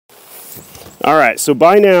All right, so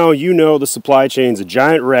by now you know the supply chain's a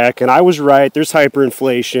giant wreck, and I was right. There's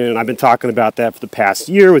hyperinflation, and I've been talking about that for the past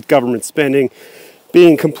year with government spending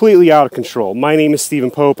being completely out of control. My name is Stephen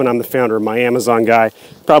Pope, and I'm the founder of My Amazon Guy.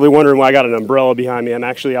 Probably wondering why I got an umbrella behind me. I'm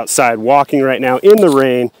actually outside walking right now in the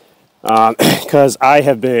rain because I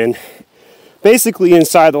have been basically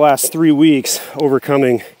inside the last 3 weeks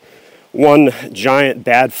overcoming one giant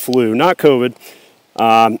bad flu, not COVID.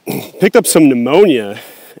 Picked up some pneumonia,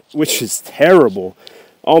 which is terrible.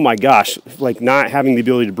 Oh my gosh, like not having the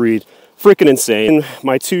ability to breathe. Freaking insane.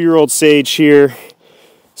 My 2-year-old Sage here.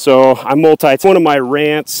 So I'm it's one of my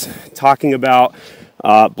rants talking about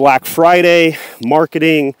Black Friday,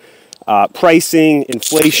 marketing, pricing,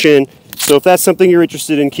 inflation. So if that's something you're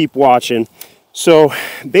interested in, keep watching. So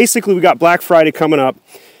basically we got Black Friday coming up,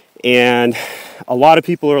 and a lot of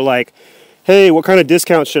people are like, hey, what kind of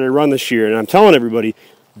discounts should I run this year? And I'm telling everybody,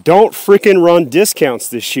 don't freaking run discounts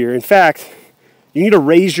this year. In fact, you need to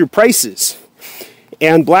raise your prices.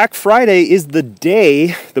 And Black Friday is the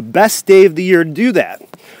best day of the year to do that.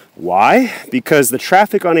 Why? Because the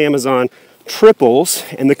traffic on Amazon triples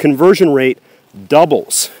and the conversion rate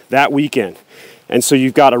doubles that weekend. And so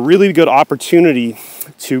you've got a really good opportunity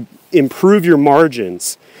to improve your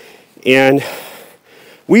margins. And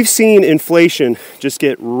we've seen inflation just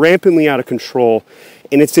get rampantly out of control,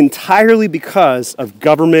 and it's entirely because of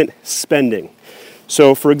government spending.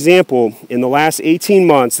 So, for example, in the last 18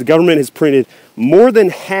 months, the government has printed more than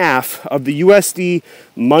half of the USD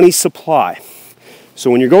money supply.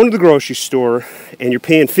 So when you're going to the grocery store and you're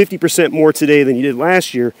paying 50% more today than you did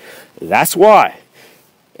last year, that's why.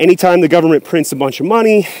 Anytime the government prints a bunch of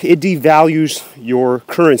money, it devalues your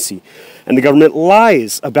currency. And the government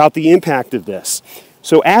lies about the impact of this.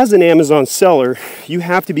 So as an Amazon seller, you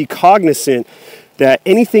have to be cognizant that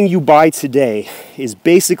anything you buy today is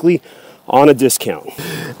basically on a discount.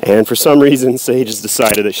 And for some reason, Sage has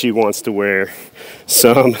decided that she wants to wear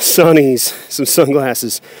some sunnies, some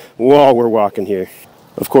sunglasses while we're walking here.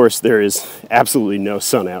 Of course, there is absolutely no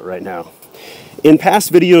sun out right now. In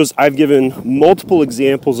past videos, I've given multiple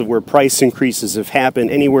examples of where price increases have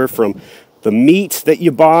happened, anywhere from the meat that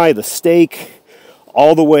you buy, the steak,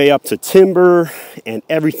 all the way up to timber and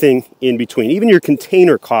everything in between, even your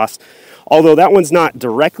container costs. Although that one's not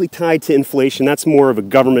directly tied to inflation, that's more of a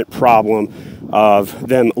government problem of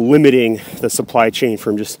them limiting the supply chain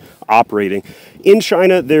from just operating. In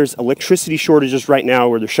China, there's electricity shortages right now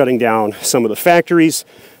where they're shutting down some of the factories,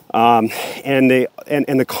 and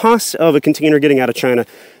the cost of a container getting out of China.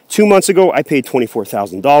 2 months ago, I paid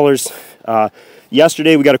 $24,000.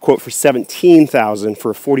 Yesterday, we got a quote for $17,000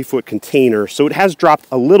 for a 40-foot container, so it has dropped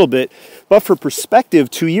a little bit. But for perspective,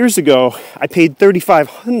 2 years ago, I paid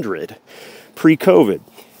 $3,500 pre-COVID.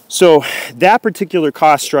 So that particular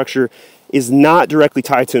cost structure is not directly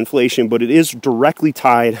tied to inflation, but it is directly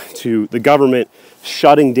tied to the government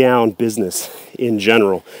shutting down business in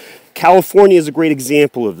general. California is a great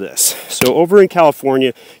example of this. So over in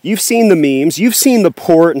California, you've seen the memes, you've seen the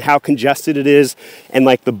port and how congested it is, and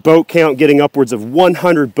like the boat count getting upwards of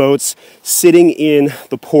 100 boats sitting in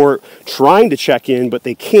the port trying to check in, but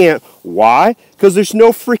they can't. Why? Because there's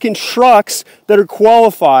no freaking trucks that are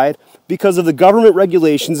qualified because of the government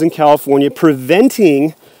regulations in California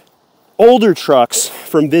preventing older trucks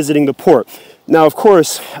from visiting the port. Now, of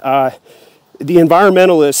course, the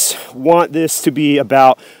environmentalists want this to be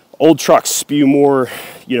about old trucks spew more,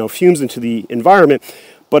 fumes into the environment,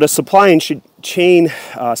 but a supply and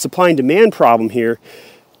demand problem here.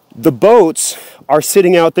 The boats are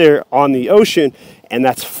sitting out there on the ocean, and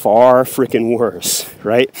that's far freaking worse,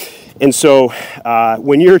 right? And so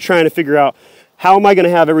when you're trying to figure out how am I going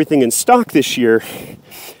to have everything in stock this year,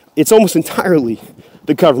 it's almost entirely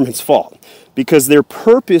the government's fault because they're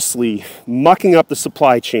purposely mucking up the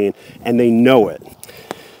supply chain, and they know it.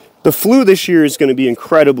 The flu this year is going to be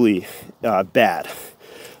incredibly bad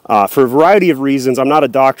for a variety of reasons. I'm not a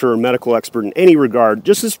doctor or medical expert in any regard,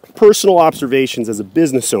 just as personal observations as a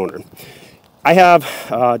business owner. I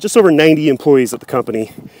have just over 90 employees at the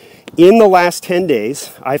company. In the last 10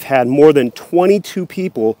 days, I've had more than 22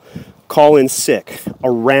 people call in sick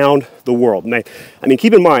around the world. And I mean,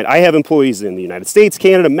 keep in mind, I have employees in the United States,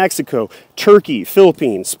 Canada, Mexico, Turkey,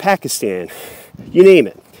 Philippines, Pakistan, you name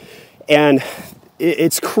it. And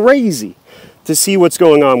it's crazy to see what's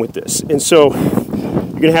going on with this. And so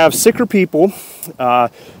you're going to have sicker people. You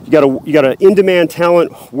got an in-demand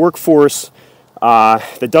talent workforce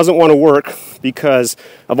that doesn't want to work because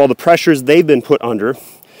of all the pressures they've been put under.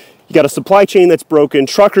 You got a supply chain that's broken,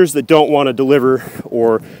 truckers that don't want to deliver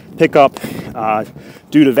or pick up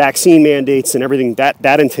due to vaccine mandates and everything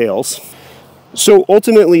that entails. So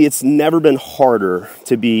ultimately, it's never been harder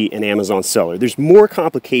to be an Amazon seller. There's more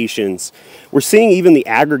complications. We're seeing even the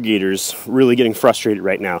aggregators really getting frustrated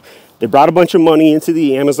right now. They brought a bunch of money into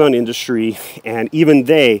the Amazon industry, and even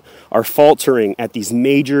they are faltering at these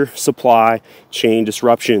major supply chain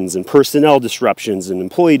disruptions and personnel disruptions and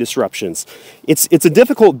employee disruptions. It's a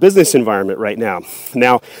difficult business environment right now.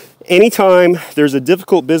 Now, anytime there's a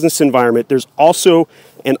difficult business environment, there's also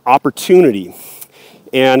an opportunity.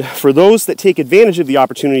 And for those that take advantage of the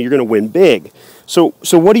opportunity, you're going to win big. So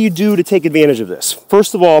what do you do to take advantage of this?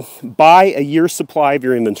 First of all, buy a year's supply of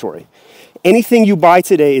your inventory. Anything you buy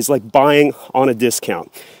today is like buying on a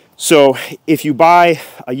discount. So if you buy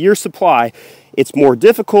a year's supply, it's more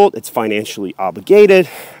difficult, it's financially obligated,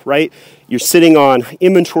 right? You're sitting on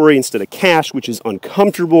inventory instead of cash, which is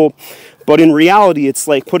uncomfortable. But in reality, it's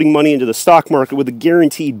like putting money into the stock market with a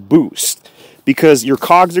guaranteed boost, because your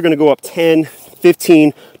COGS are going to go up 10,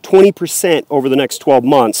 15, 20% over the next 12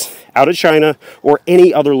 months out of China or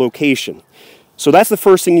any other location. So that's the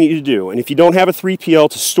first thing you need to do. And if you don't have a 3PL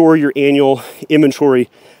to store your annual inventory,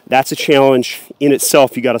 that's a challenge in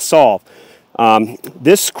itself you got to solve.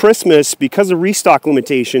 This Christmas, because of restock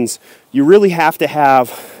limitations, you really have to have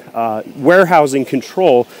warehousing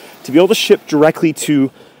control to be able to ship directly to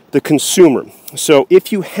the consumer. So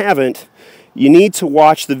if you haven't, you need to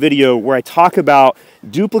watch the video where I talk about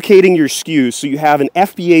duplicating your SKUs so you have an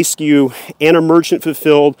FBA SKU and a merchant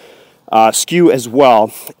fulfilled SKU as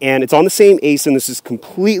well. And it's on the same ASIN. This is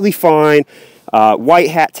completely fine. White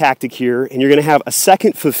hat tactic here. And you're going to have a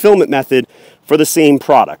second fulfillment method for the same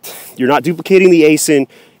product. You're not duplicating the ASIN.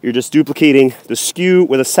 You're just duplicating the SKU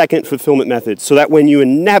with a second fulfillment method, so that when you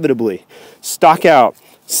inevitably stock out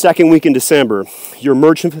second week in December, your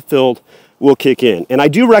merchant fulfilled will kick in. And I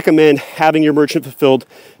do recommend having your merchant fulfilled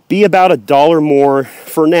be about $1 more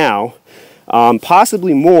for now,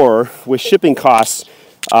 possibly more with shipping costs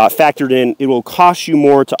factored in. It will cost you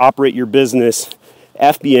more to operate your business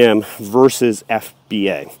FBM versus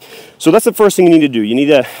FBA. So that's the first thing you need to do. You need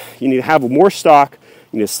to have more stock,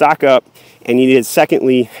 you need to stock up, and you need to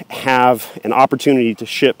secondly have an opportunity to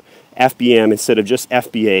ship FBM instead of just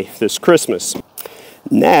FBA this Christmas.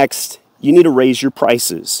 Next, you need to raise your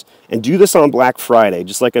prices. And do this on Black Friday,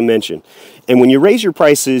 just like I mentioned. And when you raise your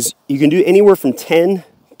prices, you can do anywhere from 10,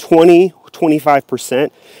 20, 25%.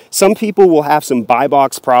 Some people will have some buy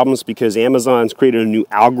box problems because Amazon's created a new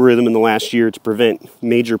algorithm in the last year to prevent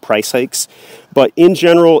major price hikes. But in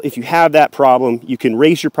general, if you have that problem, you can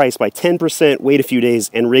raise your price by 10%, wait a few days,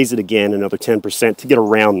 and raise it again another 10% to get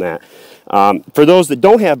around that. For those that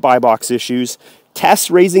don't have buy box issues, test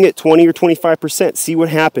raising it 20 or 25%. See what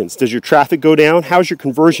happens. Does your traffic go down? How's your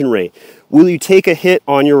conversion rate? Will you take a hit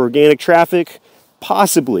on your organic traffic?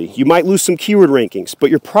 Possibly. You might lose some keyword rankings, but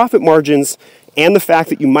your profit margins and the fact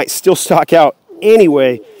that you might still stock out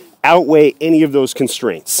anyway outweigh any of those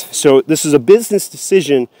constraints. So this is a business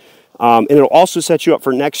decision, and it'll also set you up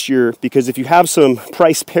for next year, because if you have some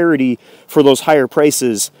price parity for those higher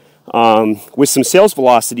prices with some sales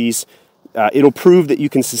velocities, it'll prove that you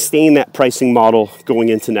can sustain that pricing model going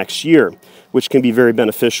into next year, which can be very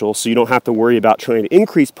beneficial, so you don't have to worry about trying to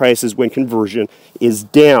increase prices when conversion is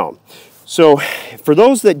down. So for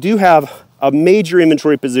those that do have a major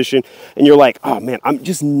inventory position and you're like, oh man, I'm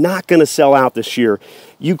just not going to sell out this year,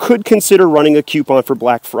 you could consider running a coupon for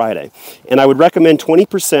Black Friday. And I would recommend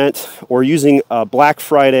 20% or using a Black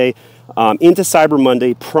Friday into Cyber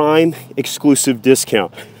Monday Prime exclusive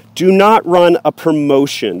discount. Do not run a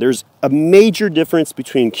promotion. There's a major difference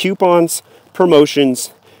between coupons,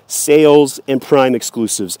 promotions, sales, and Prime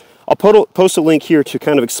exclusives. I'll post a link here to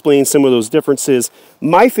kind of explain some of those differences.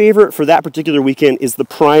 My favorite for that particular weekend is the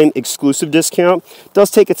Prime exclusive discount. It does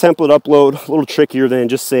take a template upload, a little trickier than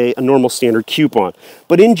just say a normal standard coupon.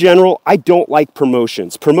 But in general, I don't like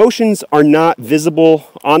promotions. Promotions are not visible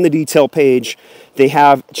on the detail page. They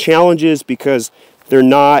have challenges because they're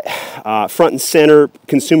not front and center.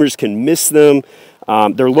 Consumers can miss them.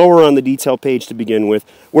 They're lower on the detail page to begin with.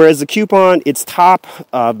 Whereas the coupon, it's top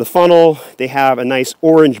of the funnel. They have a nice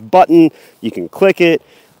orange button. You can click it.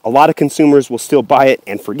 A lot of consumers will still buy it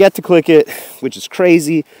and forget to click it, which is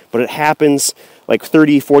crazy, but it happens like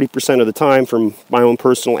 30-40% of the time from my own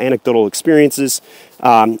personal anecdotal experiences.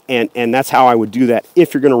 And that's how I would do that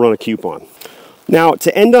if you're going to run a coupon. Now,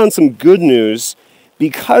 to end on some good news,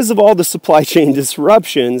 because of all the supply chain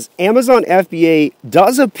disruptions, Amazon FBA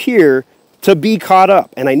does appear to be caught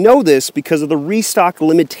up. And I know this because of the restock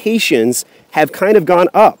limitations have kind of gone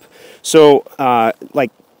up. So like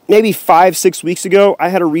maybe 5-6 weeks ago, I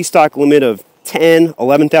had a restock limit of 10,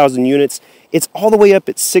 11,000 units. It's all the way up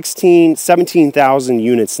at 16, 17,000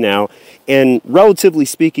 units now. And relatively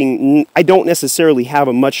speaking, I don't necessarily have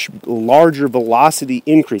a much larger velocity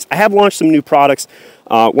increase. I have launched some new products.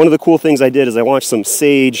 One of the cool things I did is I launched some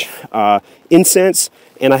Sage incense,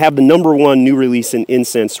 and I have the #1 new release in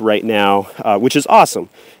incense right now, which is awesome.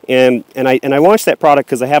 And I launched that product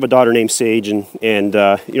because I have a daughter named Sage, and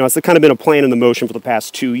it's kind of been a plan in the motion for the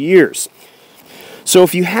past 2 years. So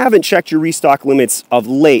if you haven't checked your restock limits of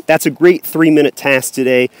late, that's a great 3-minute task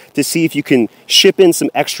today to see if you can ship in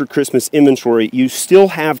some extra Christmas inventory. You still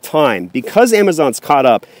have time. Because Amazon's caught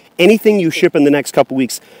up, anything you ship in the next couple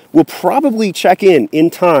weeks will probably check in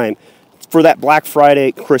time for that Black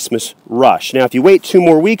Friday Christmas rush. Now, if you wait 2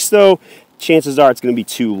 more weeks, though, chances are it's going to be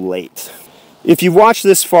too late. If you've watched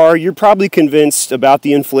this far, you're probably convinced about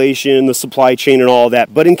the inflation, the supply chain, and all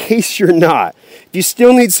that. But in case you're not, if you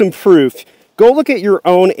still need some proof, go look at your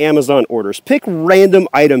own Amazon orders. Pick random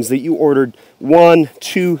items that you ordered 1,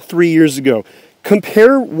 2, 3 years ago.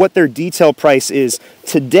 Compare what their detail price is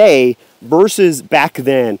today versus back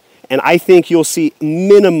then, and I think you'll see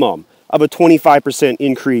minimum of a 25%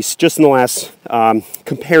 increase just in the last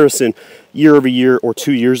comparison year over year or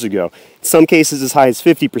 2 years ago. In some cases as high as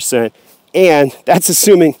 50%, and that's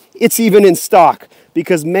assuming it's even in stock,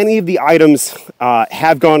 because many of the items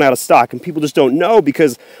have gone out of stock, and people just don't know,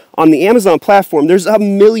 because on the Amazon platform, there's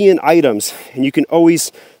 1 million items, and you can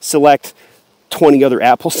always select 20 other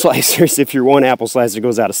apple slicers if your one apple slicer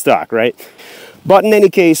goes out of stock, right? But in any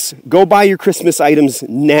case, go buy your Christmas items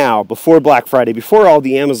now, before Black Friday, before all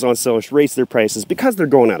the Amazon sellers raise their prices, because they're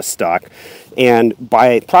going out of stock. And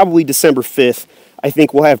by probably December 5th, I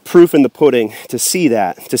think we'll have proof in the pudding to see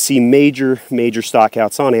major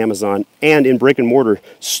stockouts on Amazon and in brick and mortar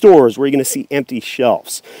stores where you're going to see empty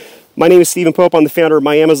shelves. My name is Stephen Pope. I'm the founder of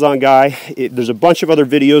My Amazon Guy. There's a bunch of other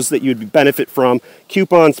videos that you'd benefit from.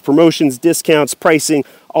 Coupons, promotions, discounts, pricing,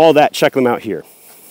 all that. Check them out here.